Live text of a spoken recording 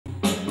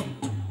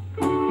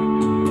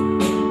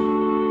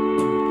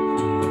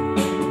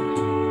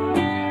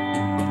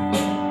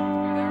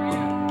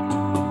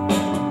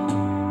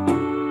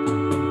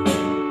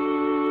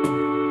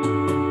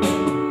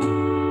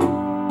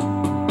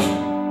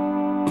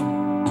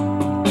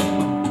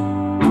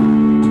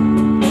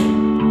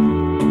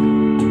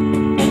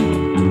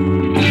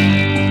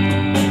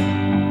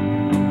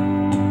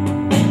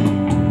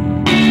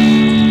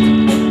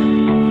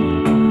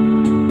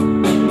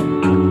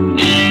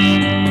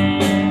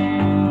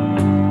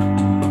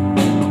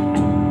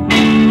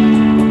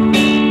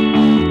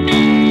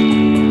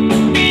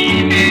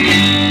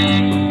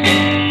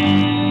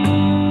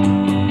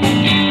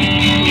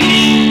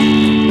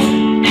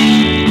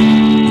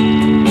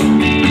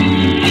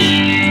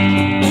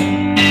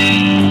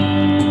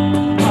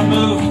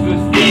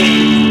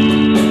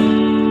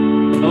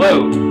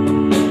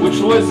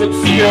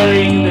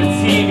obscuring the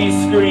TV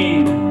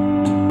screen.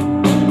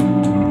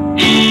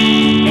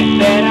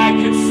 And then I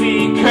could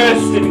see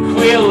Kirsten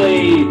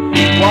clearly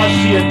while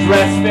she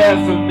addressed there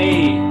for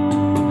me.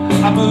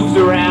 I moved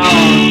around.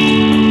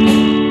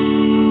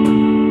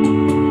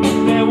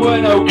 There were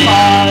no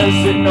cars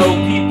and no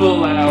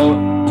people out.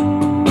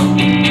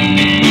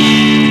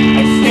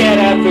 I stared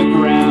at the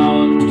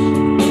ground,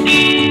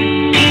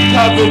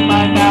 covered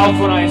my mouth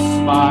when I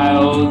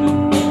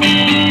smiled.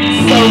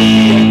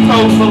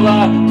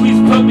 Sofia,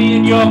 please put me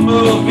in your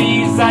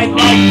movies. I'd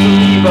like to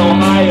leave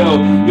Ohio.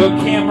 Your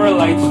camera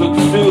lights look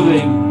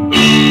soothing.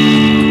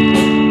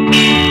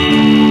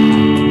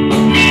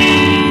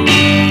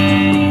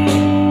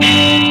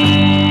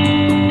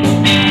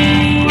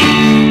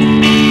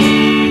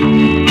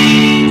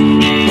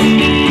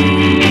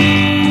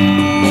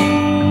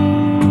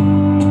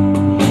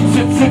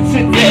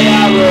 Today I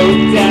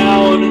wrote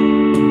down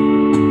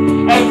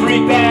every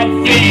bad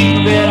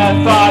thing that I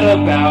thought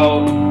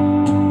about,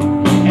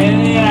 and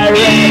then I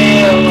read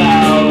it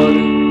aloud.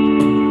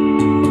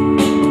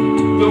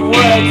 The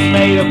words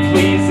made a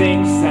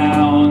pleasing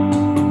sound.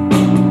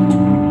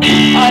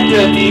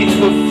 Underneath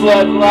the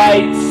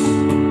floodlights,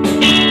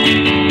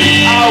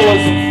 I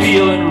wasn't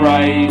feeling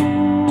right.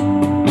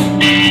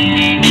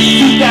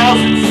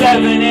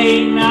 2007,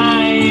 8,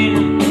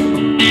 9.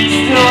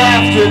 Still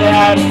after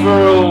that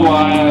for a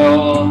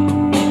while.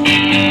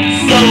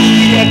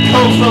 Sofia,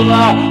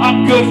 I'm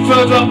good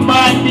for the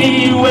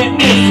money. When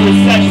this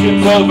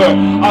recession's over,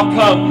 I'll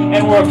come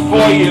and work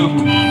for you.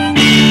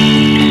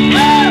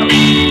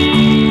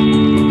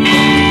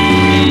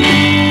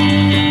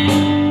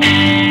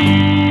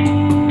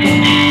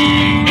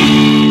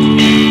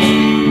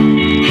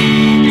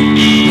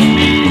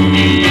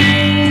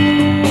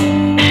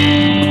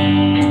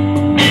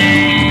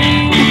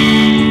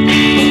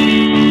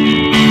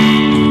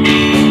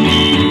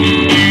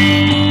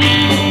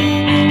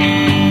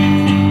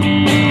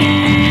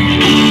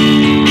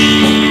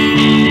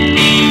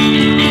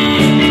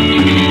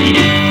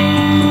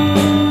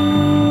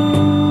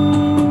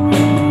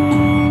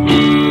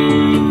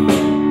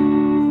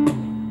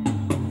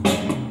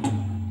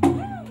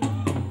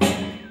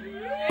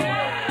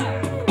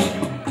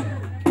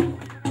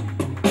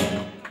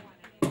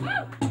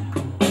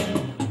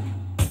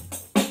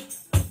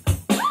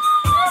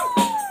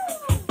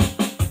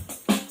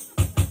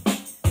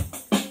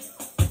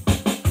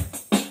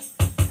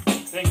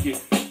 Thank you.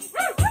 Thank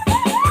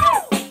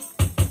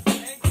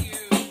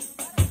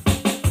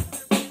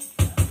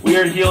you.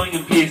 Weird Healing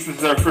in Peace. This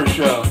is our first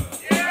show.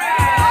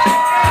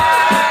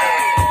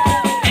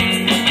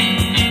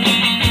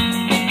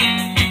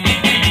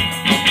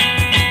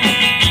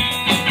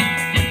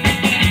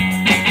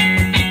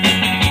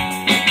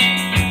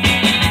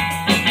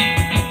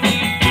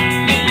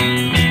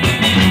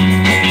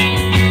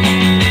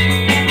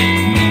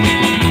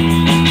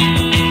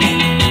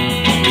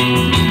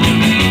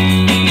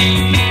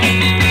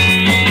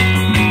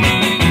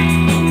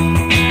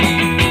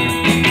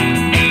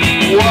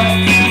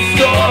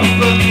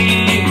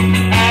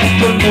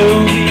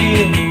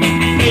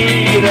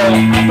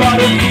 I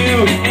thought of you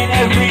in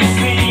every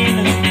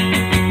scene,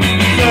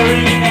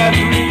 during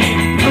every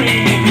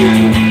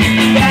preview.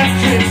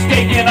 Actress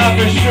taking off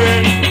her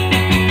shirt.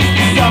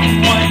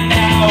 Someone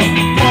now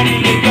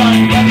pointing a gun,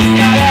 but it's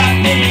not at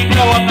me.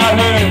 No, I'm not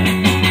hurt.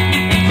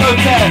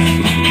 Protest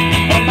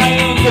of my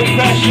own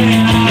depression.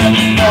 I'm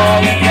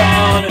falling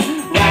down,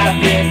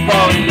 laughing,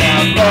 falling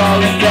down,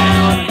 falling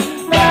down,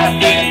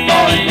 laughing,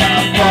 falling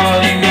down,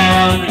 falling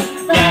down,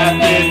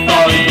 laughing,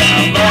 falling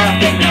down,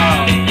 laughing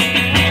down.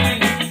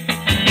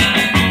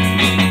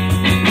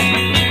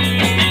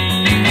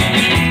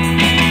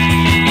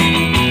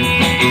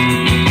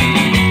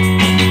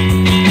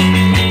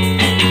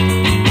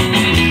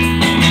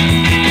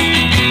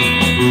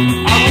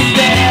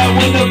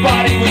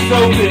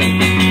 Open.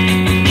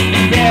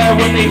 There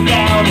when they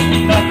found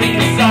nothing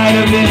inside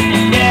of it.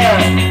 There,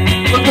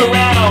 look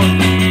around.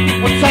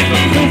 What type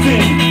of prison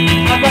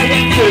have I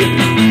entered?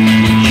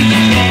 Each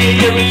day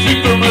a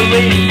retreat from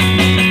relief.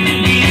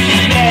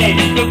 Each day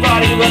the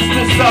body wants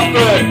to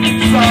suffer.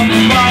 Some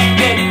find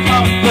it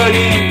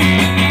comforting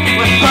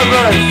with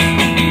perverse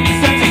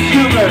sense of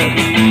humor.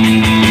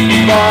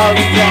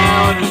 Falling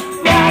down,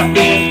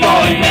 laughing,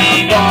 falling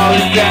down,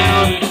 falling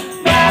down,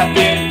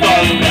 laughing,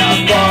 falling down,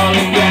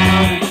 falling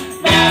down.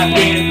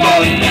 Laughing,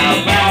 falling down,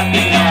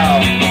 laughing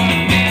out.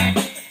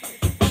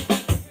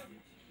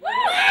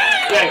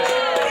 Thanks.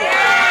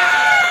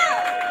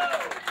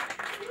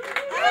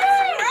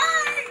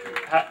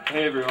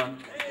 Hey everyone.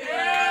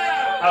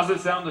 How's it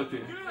sound up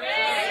here?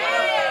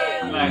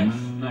 Nice,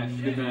 nice,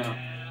 good to know.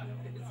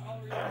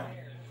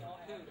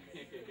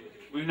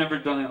 We've never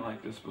done it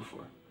like this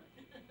before.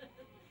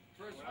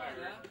 First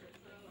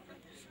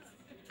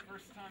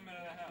time out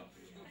of the house.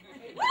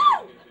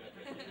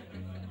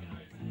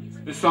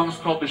 This song's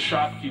called The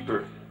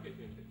Shopkeeper.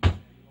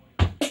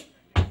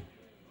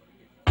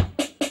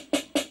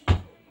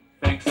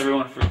 Thanks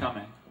everyone for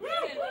coming.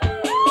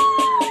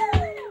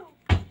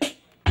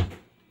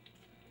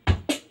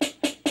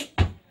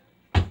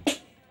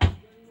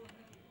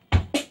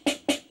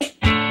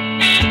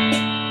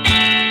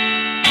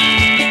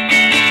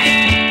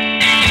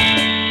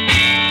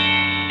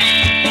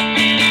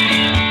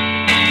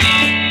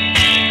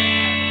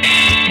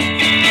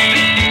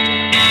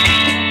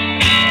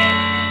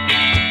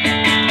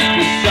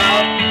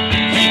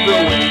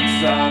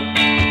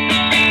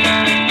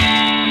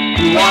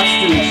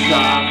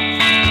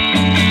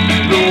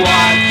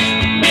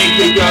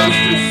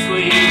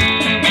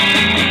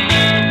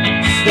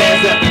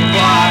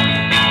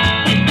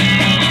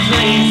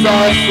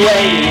 are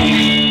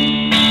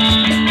swaying,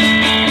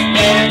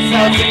 hands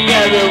held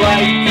together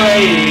like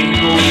praying.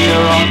 We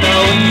are all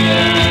known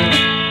here.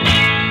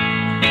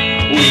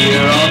 We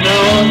are all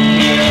known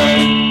here.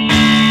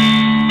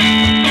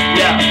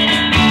 Yeah.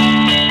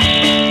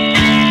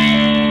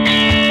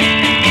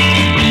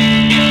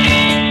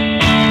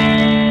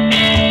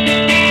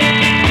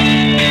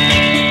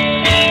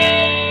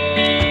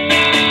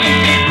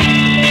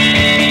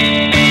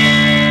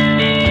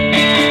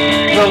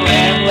 The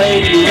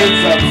landlady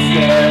lives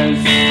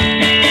upstairs,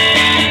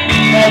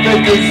 never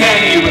does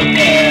any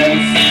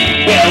repairs.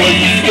 There was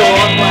a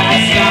storm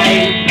last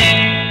night,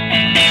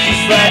 she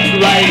slept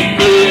right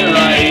through it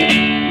right.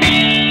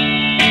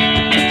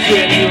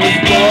 Jenny was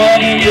born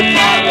into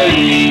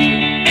poverty,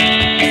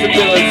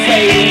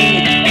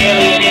 debilitating,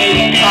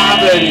 alienating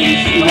poverty.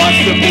 She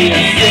wants to be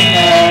a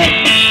singer,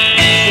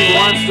 she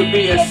wants to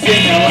be a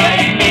singer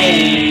like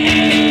me.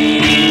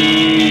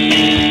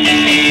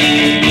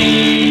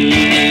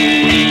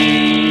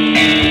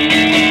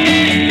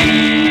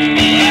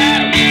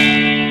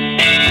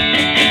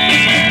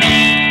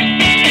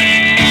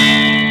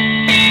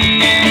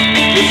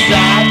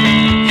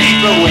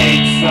 Shopkeeper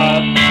wakes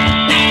up,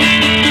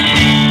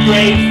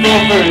 grateful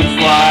for his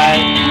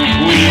life.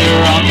 We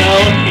are all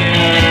known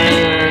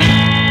here.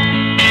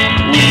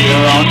 We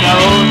are all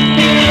known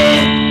here.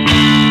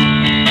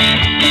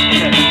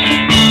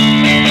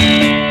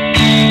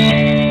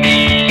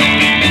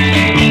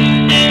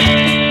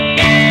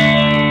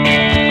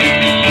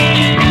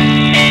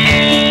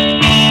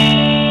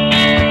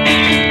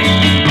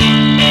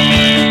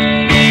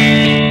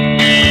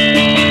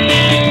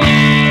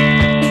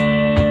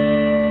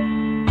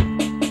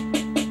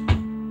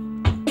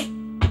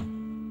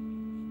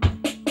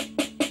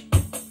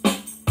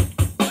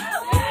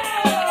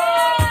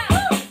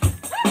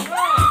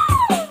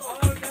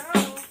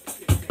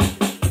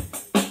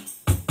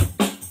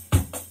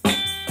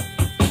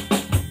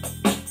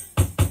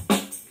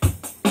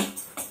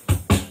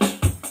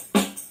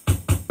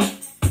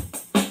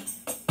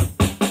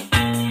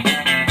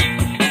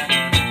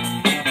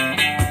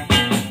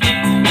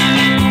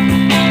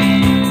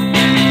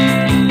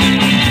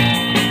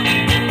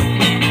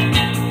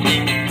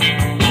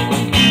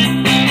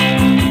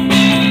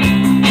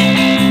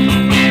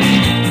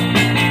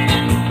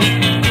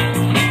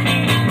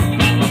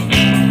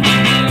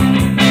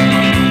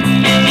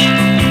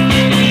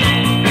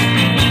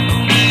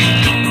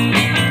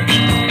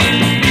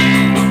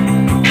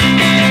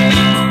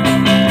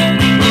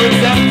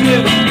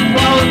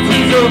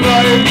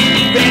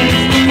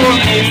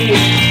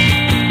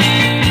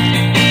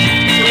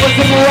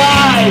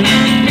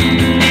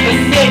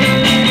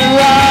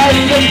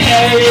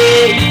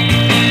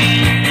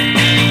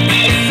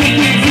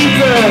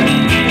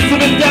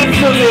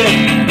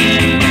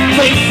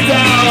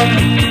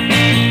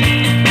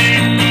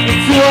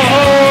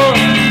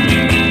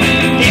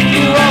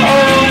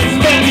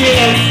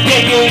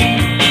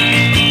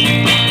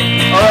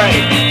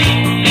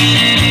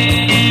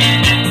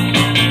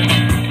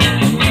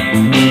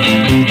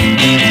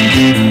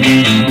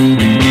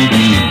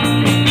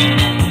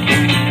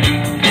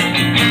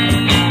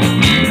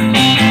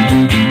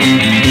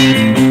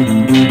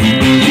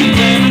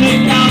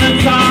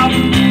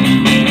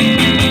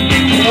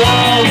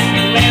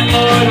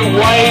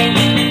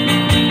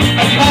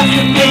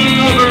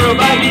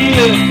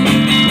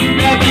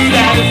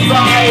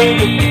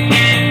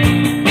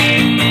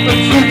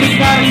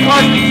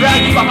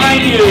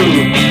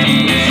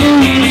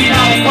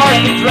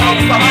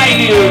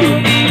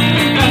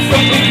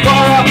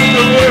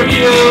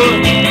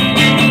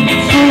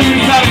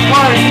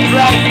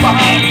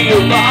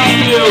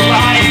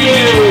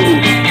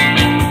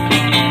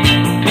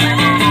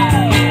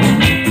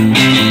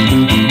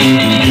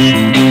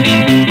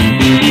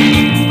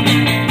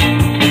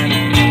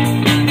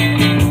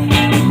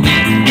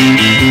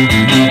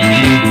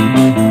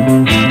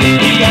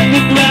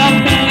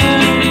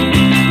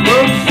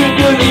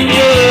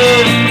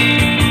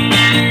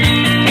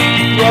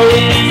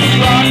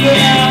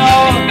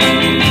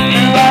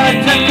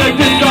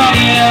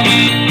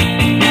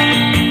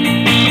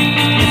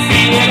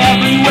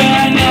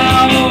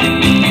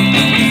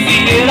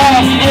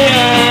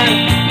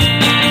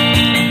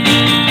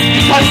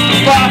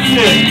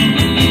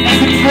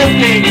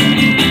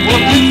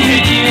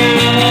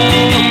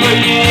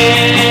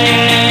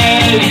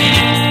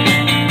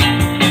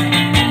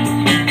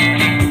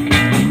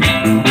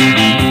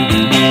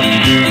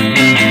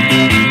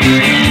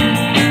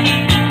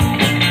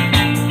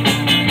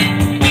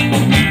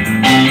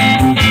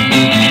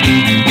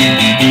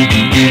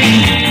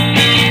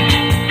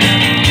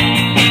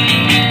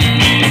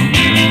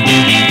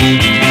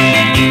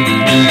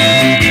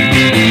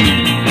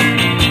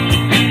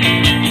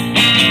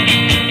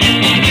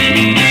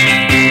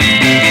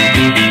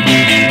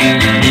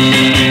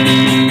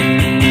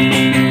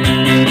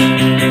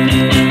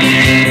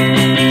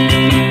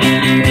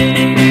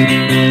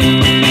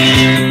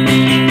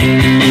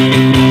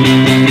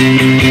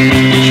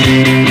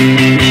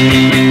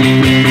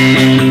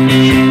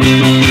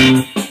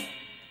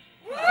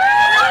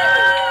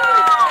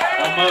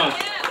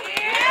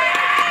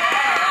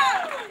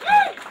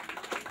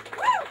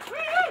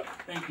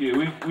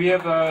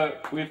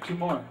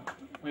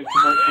 Wait,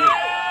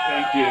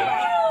 thank you.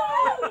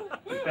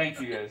 Thank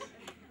you, guys.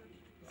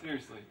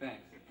 Seriously,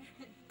 thanks.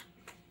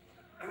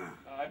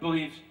 I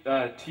believe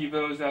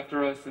TiVo's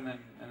after us, and then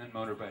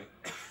Motorbike.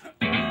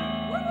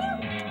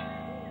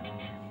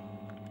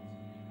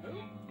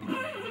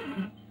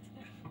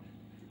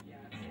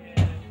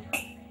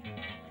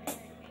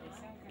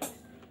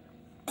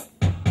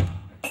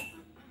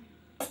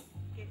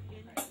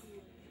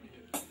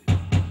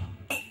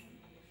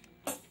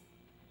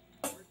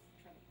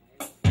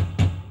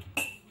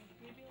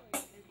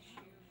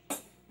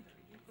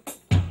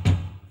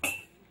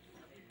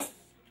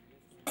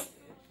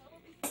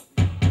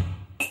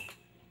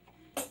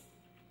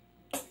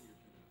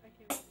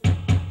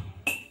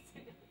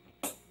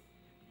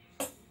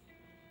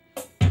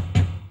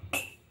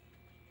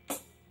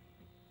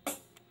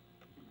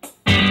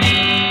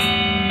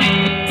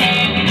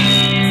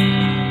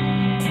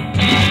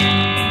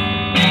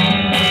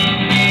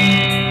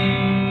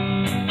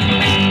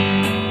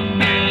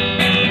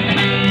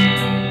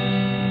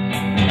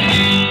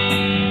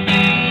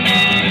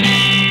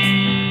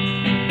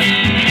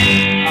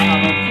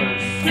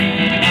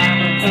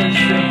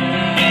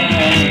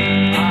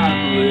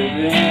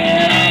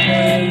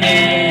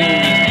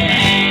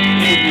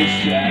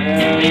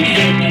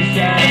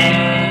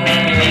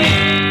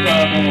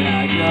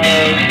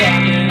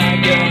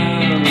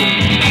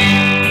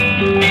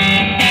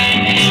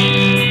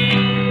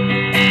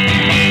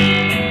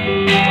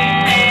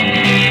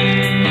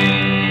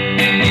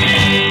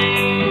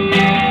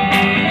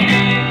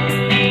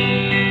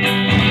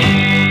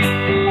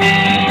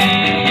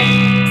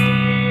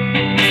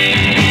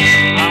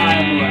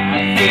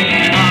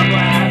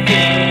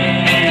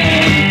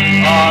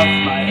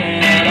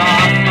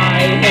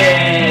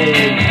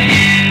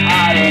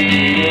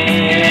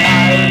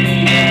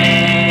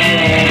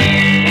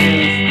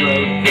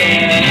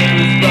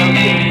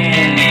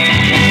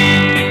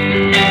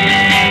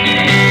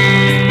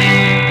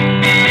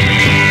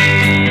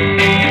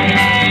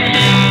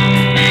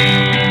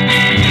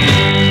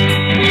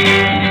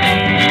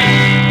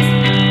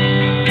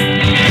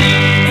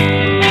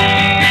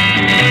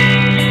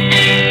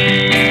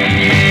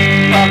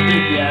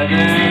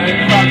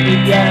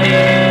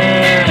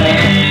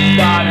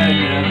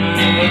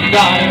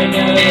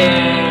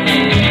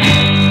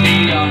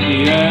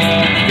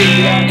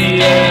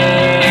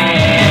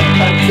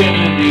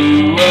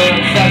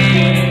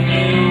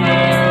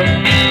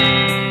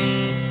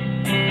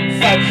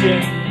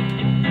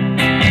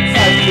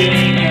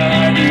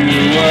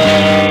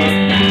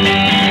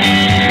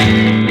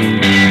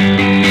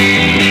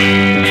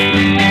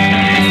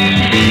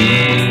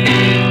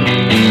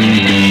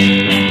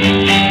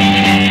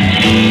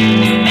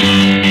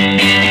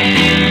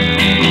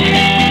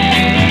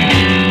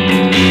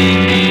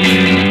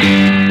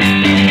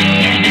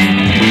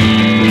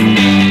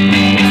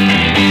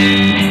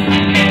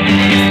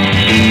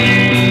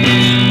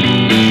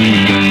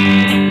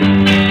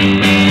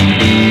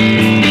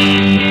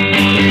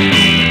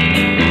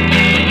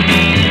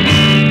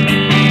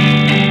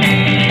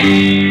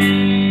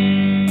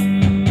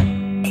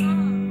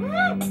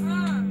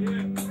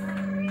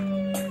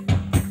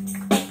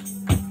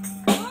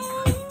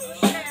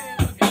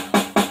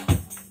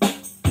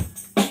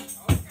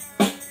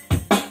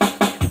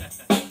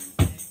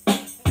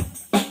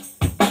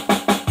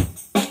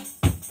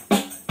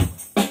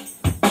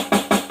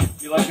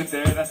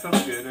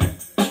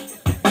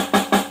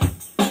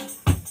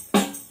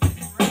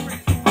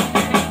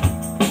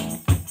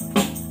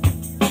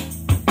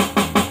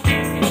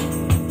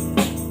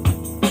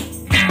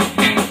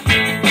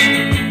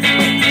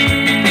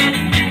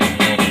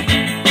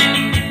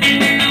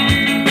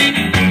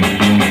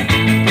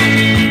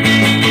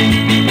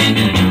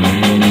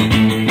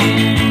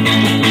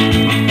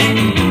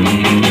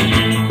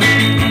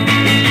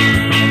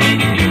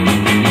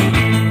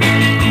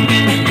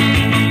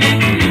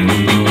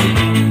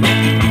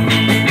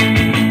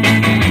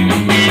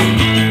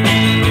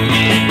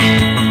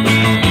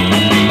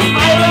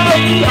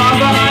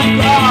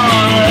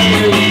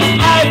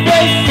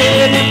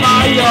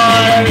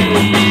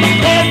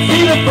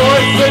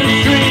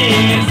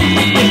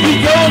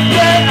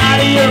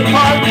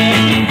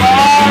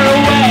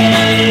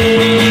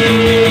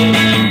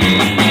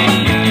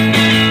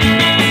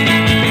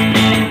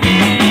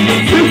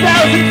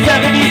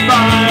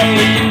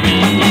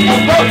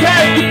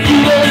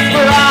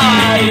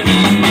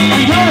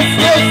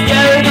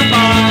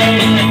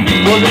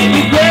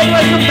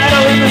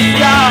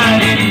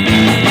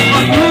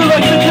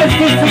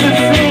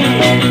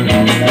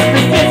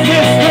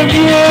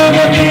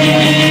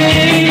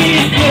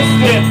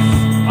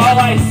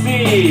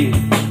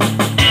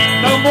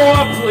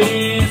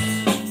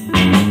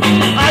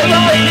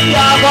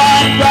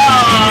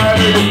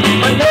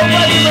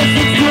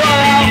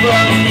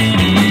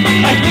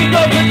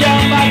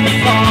 Down my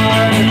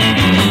guitar,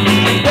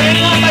 bang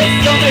on my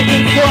stomach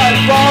and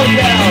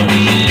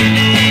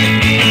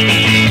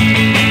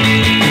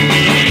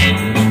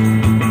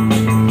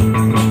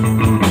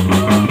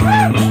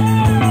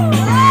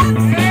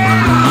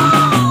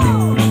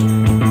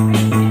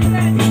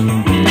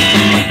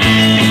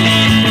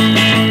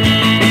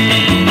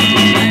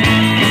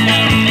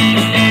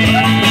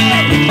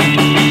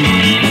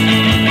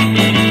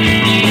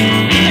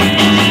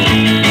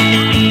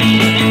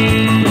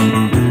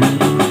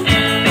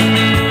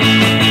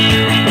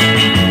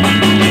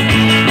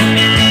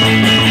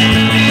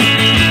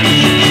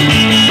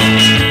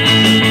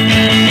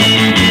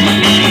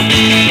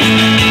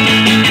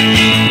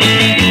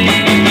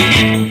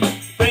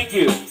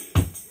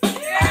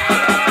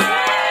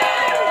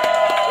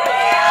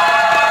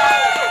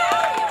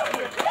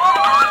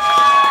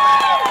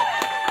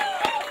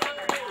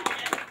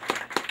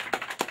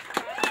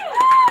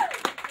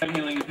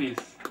you.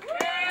 Peace.